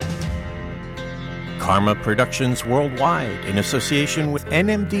Karma Productions Worldwide, in association with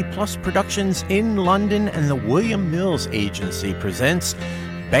NMD Plus Productions in London and the William Mills Agency, presents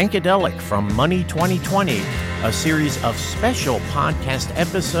Bankadelic from Money 2020, a series of special podcast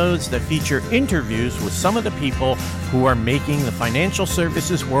episodes that feature interviews with some of the people who are making the financial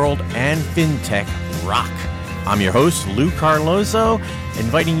services world and fintech rock. I'm your host, Lou Carlozo,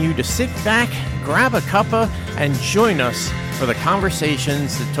 inviting you to sit back, grab a cuppa, and join us for the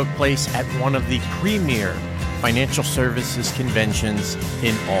conversations that took place at one of the premier financial services conventions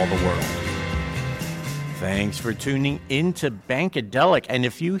in all the world. Thanks for tuning into Bankadelic. And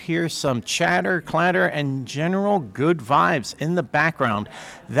if you hear some chatter, clatter, and general good vibes in the background,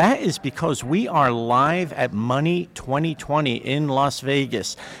 that is because we are live at Money 2020 in Las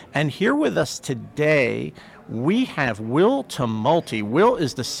Vegas. And here with us today, we have Will Tumulty. Will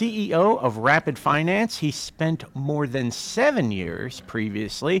is the CEO of Rapid Finance. He spent more than 7 years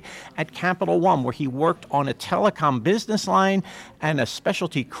previously at Capital One, where he worked on a telecom business line and a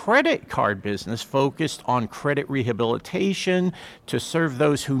specialty credit card business focused on credit rehabilitation to serve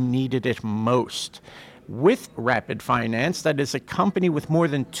those who needed it most. With Rapid Finance, that is a company with more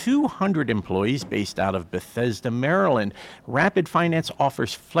than 200 employees based out of Bethesda, Maryland. Rapid Finance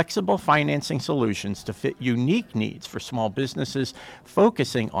offers flexible financing solutions to fit unique needs for small businesses,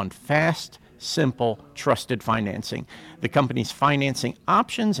 focusing on fast, simple, trusted financing. The company's financing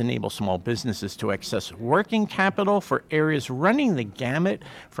options enable small businesses to access working capital for areas running the gamut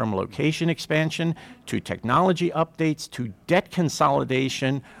from location expansion to technology updates to debt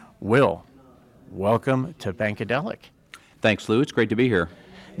consolidation. Will, welcome to Bankadelic. Thanks, Lou. It's great to be here.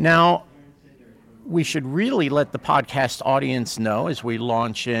 Now, we should really let the podcast audience know as we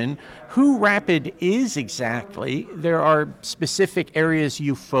launch in who Rapid is exactly. There are specific areas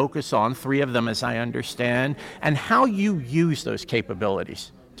you focus on, 3 of them as I understand, and how you use those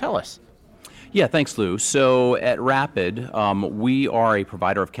capabilities. Tell us. Yeah, thanks, Lou. So at Rapid, we are a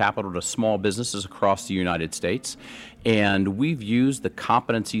provider of capital to small businesses across the United States. And we've used the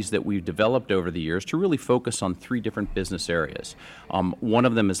competencies that we've developed over the years to really focus on 3 different business areas. One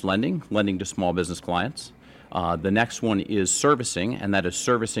of them is lending to small business clients. The next one is servicing, and that is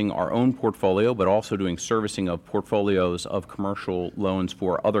servicing our own portfolio, but also doing servicing of portfolios of commercial loans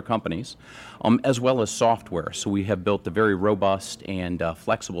for other companies, as well as software. So we have built a very robust and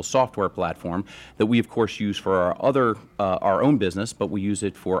flexible software platform that we, of course, use for our own business, but we use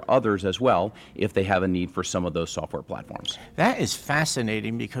it for others as well if they have a need for some of those software platforms. That is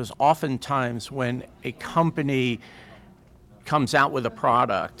fascinating because oftentimes when a company comes out with a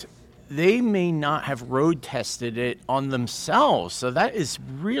product, they may not have road tested it on themselves. So that is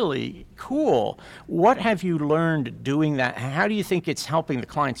really cool. What have you learned doing that? How do you think it's helping the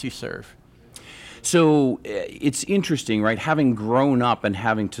clients you serve? So it's interesting, right? Having grown up and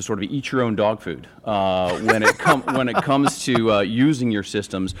having to sort of eat your own dog food when it comes to using your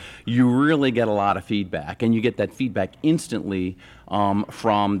systems, you really get a lot of feedback, and you get that feedback instantly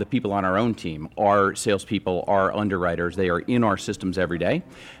from the people on our own team, our salespeople, our underwriters. They are in our systems every day,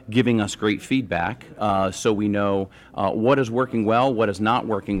 giving us great feedback, so we know what is working well, what is not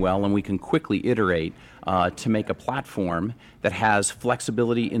working well, and we can quickly iterate to make a platform that has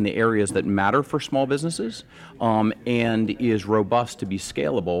flexibility in the areas that matter for small businesses and is robust to be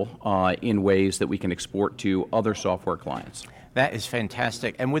scalable in ways that we can export to other software clients. That is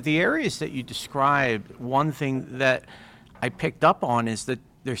fantastic. And with the areas that you described, one thing that I picked up on is that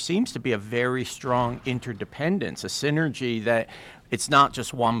there seems to be a very strong interdependence, a synergy that it's not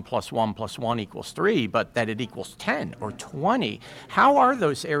just 1 + 1 + 1 = 3, but that it equals 10 or 20. How are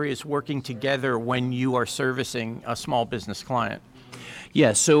those areas working together when you are servicing a small business client?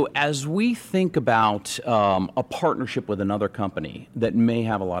 Yeah, so as we think about a partnership with another company that may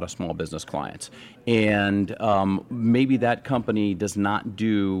have a lot of small business clients, and maybe that company does not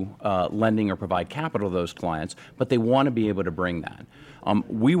do lending or provide capital to those clients, but they want to be able to bring that.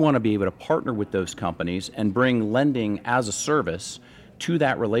 We want to be able to partner with those companies and bring lending as a service to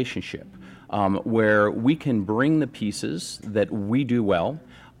that relationship, where we can bring the pieces that we do well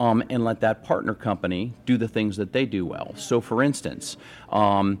and let that partner company do the things that they do well. So for instance,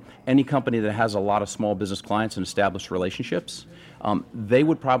 any company that has a lot of small business clients and established relationships, they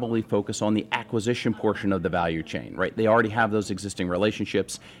would probably focus on the acquisition portion of the value chain, right? They already have those existing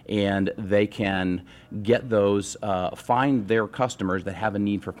relationships, and they can get those, find their customers that have a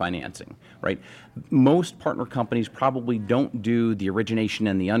need for financing, right? Most partner companies probably don't do the origination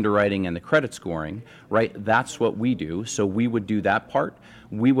and the underwriting and the credit scoring, right? That's what we do, so we would do that part.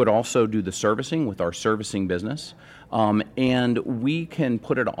 We would also do the servicing with our servicing business. And we can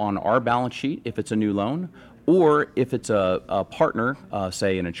put it on our balance sheet if it's a new loan, Or if it's a partner,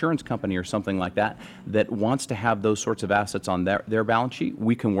 say an insurance company or something like that, that wants to have those sorts of assets on their balance sheet,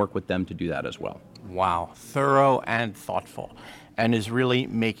 we can work with them to do that as well. Wow, thorough and thoughtful, and is really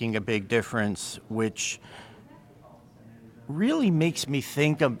making a big difference, which really makes me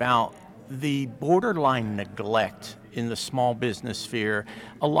think about the borderline neglect in the small business sphere.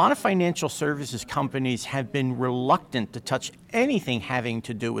 A lot of financial services companies have been reluctant to touch anything having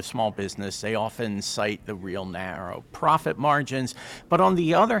to do with small business. They often cite the real narrow profit margins. But on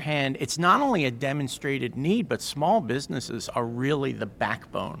the other hand, it's not only a demonstrated need, but small businesses are really the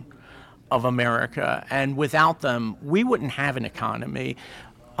backbone of America. And without them, we wouldn't have an economy.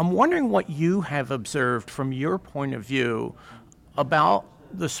 I'm wondering what you have observed from your point of view about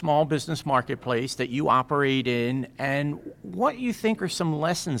the small business marketplace that you operate in, and what you think are some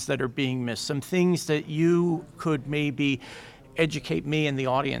lessons that are being missed, some things that you could maybe educate me and the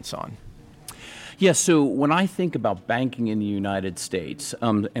audience on. Yeah, so when I think about banking in the United States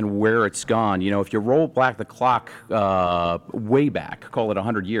and where it's gone, if you roll back the clock way back, call it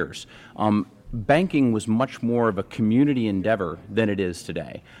 100 years, banking was much more of a community endeavor than it is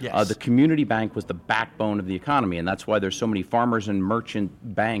today. Yes. The community bank was the backbone of the economy, and that's why there's so many farmers and merchant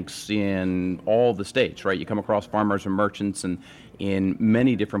banks in all the states, right? You come across farmers and merchants in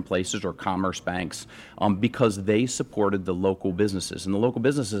many different places, or commerce banks, because they supported the local businesses. And the local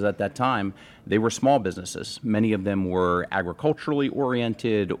businesses at that time, they were small businesses. Many of them were agriculturally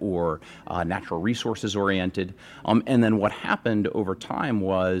oriented or natural resources oriented. And then what happened over time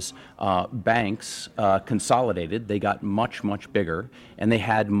was banks consolidated. They got much, much bigger, and they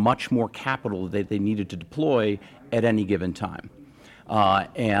had much more capital that they needed to deploy at any given time.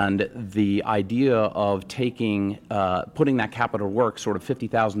 And the idea of putting that capital to work, sort of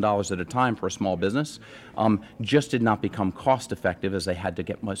 $50,000 at a time for a small business, just did not become cost effective, as they had to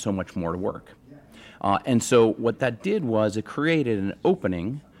get so much more to work. And so what that did was it created an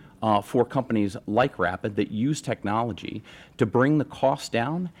opening for companies like Rapid that use technology to bring the cost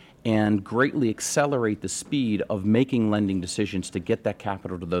down and greatly accelerate the speed of making lending decisions to get that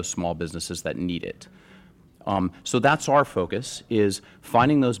capital to those small businesses that need it. So that's our focus, is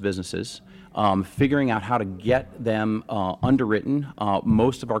finding those businesses, figuring out how to get them underwritten.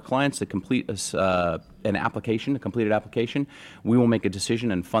 Most of our clients that complete a completed application, we will make a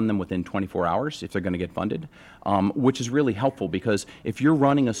decision and fund them within 24 hours if they're going to get funded, which is really helpful, because if you're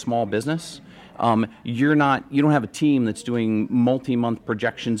running a small business, you don't have a team that's doing multi-month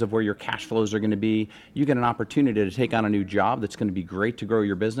projections of where your cash flows are going to be. You get an opportunity to take on a new job that's going to be great to grow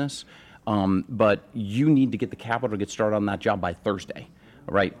your business. But you need to get the capital to get started on that job by Thursday,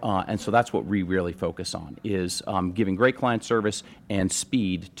 right? And so that's what we really focus on, is giving great client service and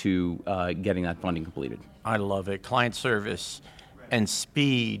speed to getting that funding completed. I love it. Client service and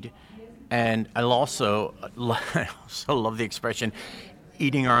speed. And I also love the expression,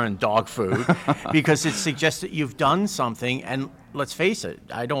 eating our own dog food, because it suggests that you've done something. And let's face it,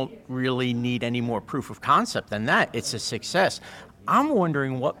 I don't really need any more proof of concept than that. It's a success. I'm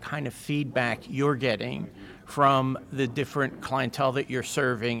wondering what kind of feedback you're getting from the different clientele that you're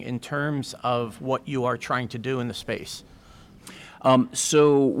serving in terms of what you are trying to do in the space.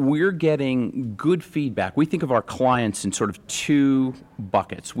 So we're getting good feedback. We think of our clients in sort of two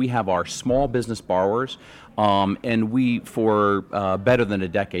buckets. We have our small business borrowers, and we, for better than a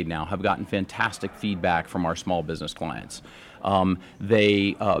decade now, have gotten fantastic feedback from our small business clients.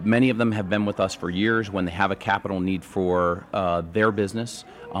 Many of them have been with us for years. When they have a capital need for their business,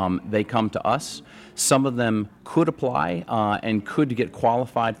 they come to us. Some of them could apply and could get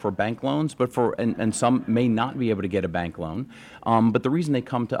qualified for bank loans, but and some may not be able to get a bank loan. But the reason they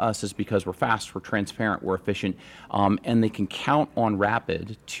come to us is because we're fast, we're transparent, we're efficient, and they can count on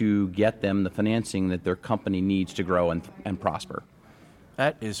Rapid to get them the financing that their company needs to grow and prosper.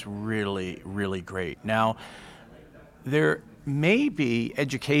 That is really, really great. Now, there may be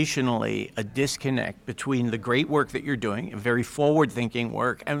educationally a disconnect between the great work that you're doing, very forward-thinking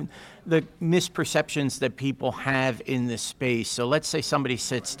work, and the misperceptions that people have in this space. So let's say somebody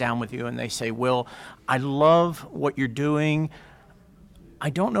sits down with you and they say, Will, I love what you're doing. I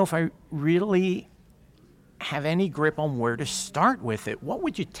don't know if I really have any grip on where to start with it. What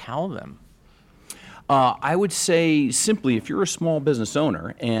would you tell them? I would say simply, if you're a small business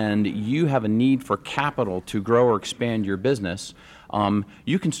owner and you have a need for capital to grow or expand your business,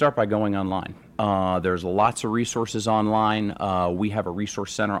 you can start by going online. There's lots of resources online. We have a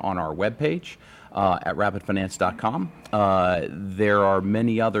resource center on our webpage. at rapidfinance.com. There are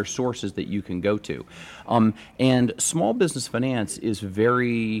many other sources that you can go to. And small business finance is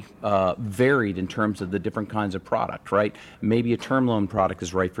very varied in terms of the different kinds of product, right? Maybe a term loan product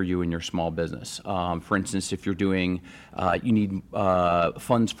is right for you in your small business. For instance, if you're doing, you need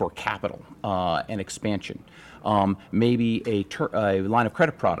funds for capital and expansion. Maybe a line of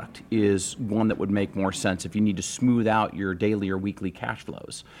credit product is one that would make more sense if you need to smooth out your daily or weekly cash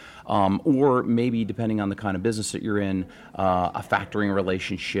flows. Or maybe, depending on the kind of business that you're in, a factoring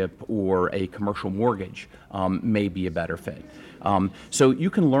relationship or a commercial mortgage may be a better fit. So you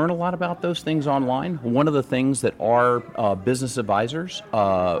can learn a lot about those things online. One of the things that our business advisors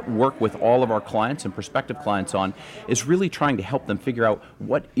work with all of our clients and prospective clients on is really trying to help them figure out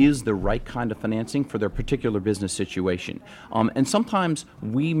what is the right kind of financing for their particular business situation. And sometimes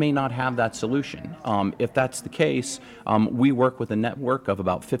we may not have that solution. If that's the case, we work with a network of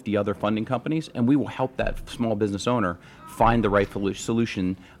about 50 other funding companies, and we will help that small business owner find the right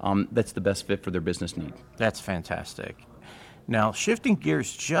solution that's the best fit for their business need. That's fantastic. Now, shifting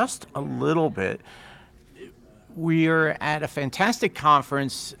gears just a little bit, we're at a fantastic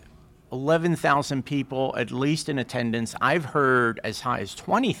conference, 11,000 people at least in attendance. I've heard as high as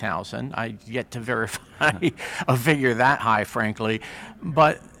 20,000. I've yet to verify a figure that high, frankly.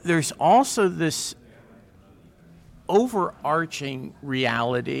 But there's also this overarching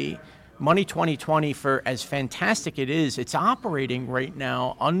reality. Money 2020, for as fantastic it is, it's operating right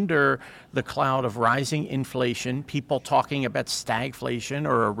now under the cloud of rising inflation, people talking about stagflation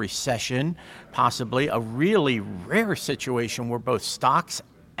or a recession, possibly a really rare situation where both stocks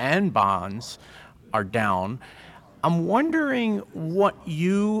and bonds are down. I'm wondering what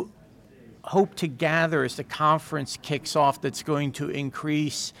you hope to gather as the conference kicks off that's going to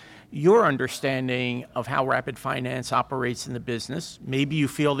increase your understanding of how Rapid Finance operates in the business. Maybe you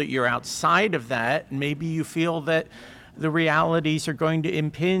feel that you're outside of that. Maybe you feel that the realities are going to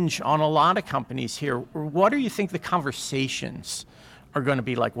impinge on a lot of companies here. What do you think the conversations are going to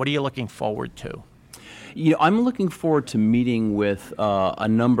be like? What are you looking forward to? You know, I'm looking forward to meeting with a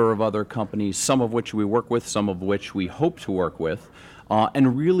number of other companies, some of which we work with, some of which we hope to work with,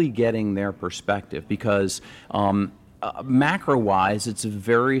 and really getting their perspective, because macro-wise, it's a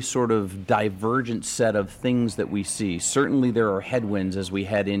very sort of divergent set of things that we see. Certainly there are headwinds as we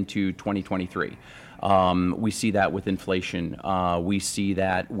head into 2023. We see that with inflation. We see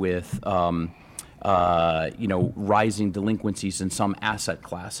that with rising delinquencies in some asset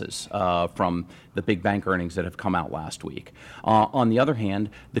classes from the big bank earnings that have come out last week. On the other hand,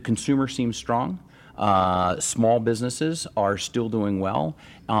 the consumer seems strong. Small businesses are still doing well,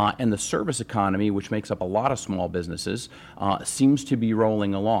 and the service economy, which makes up a lot of small businesses, seems to be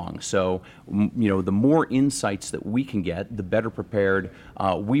rolling along. So, the more insights that we can get, the better prepared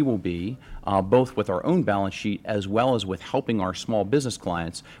we will be, both with our own balance sheet as well as with helping our small business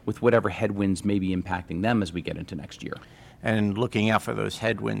clients with whatever headwinds may be impacting them as we get into next year. And looking out for those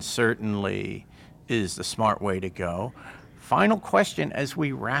headwinds certainly is the smart way to go. Final question as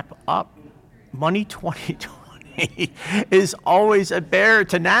we wrap up. Money 2020 is always a bear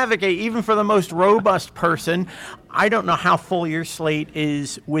to navigate, even for the most robust person. I don't know how full your slate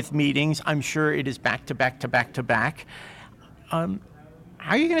is with meetings. I'm sure it is back to back to back to back. How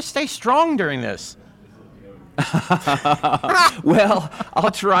are you going to stay strong during this? Well,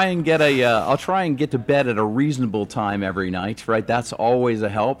 I'll try and get to bed at a reasonable time every night, right? That's always a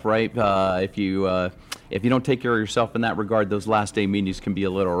help, right? If you don't take care of yourself in that regard, those last day meetings can be a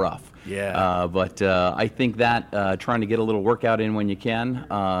little rough. Yeah. But I think that trying to get a little workout in when you can,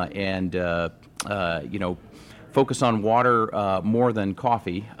 and focus on water more than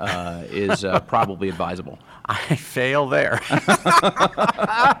coffee is probably advisable. I fail there.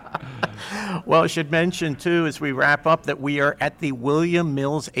 Well, I should mention, too, as we wrap up, that we are at the William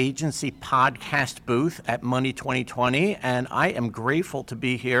Mills Agency podcast booth at Money 2020, and I am grateful to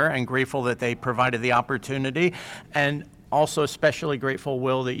be here and grateful that they provided the opportunity, and also especially grateful,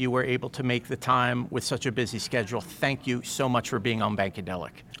 Will, that you were able to make the time with such a busy schedule. Thank you so much for being on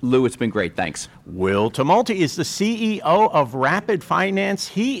Bankadelic. Lou, it's been great. Thanks. Will Tumulty is the CEO of Rapid Finance.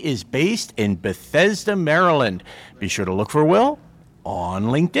 He is based in Bethesda, Maryland. Be sure to look for Will on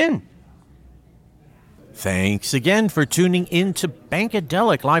LinkedIn. Thanks again for tuning in to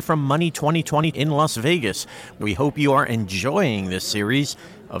Bankadelic, live from Money 2020 in Las Vegas. We hope you are enjoying this series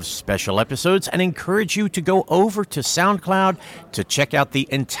of special episodes and encourage you to go over to SoundCloud to check out the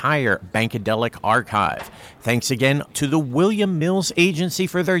entire Bankadelic archive. Thanks again to the William Mills Agency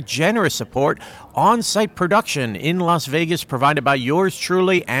for their generous support. On-site production in Las Vegas provided by yours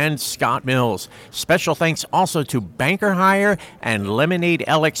truly and Scott Mills. Special thanks also to Banker Hire and Lemonade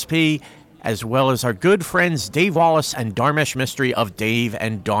LXP. as well as our good friends Dave Wallace and Dharmesh Mistry of Dave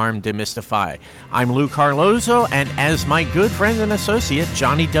and Dharm Demystify. I'm Lou Carlozo, and as my good friend and associate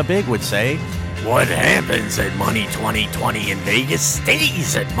Johnny Dubig would say, what happens at Money 2020 in Vegas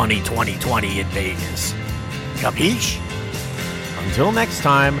stays at Money 2020 in Vegas. Capiche? Until next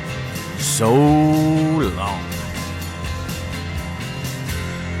time, so long.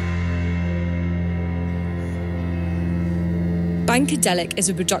 Bankadelic is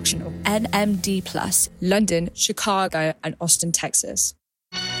a production of NMD+, London, Chicago, and Austin, Texas.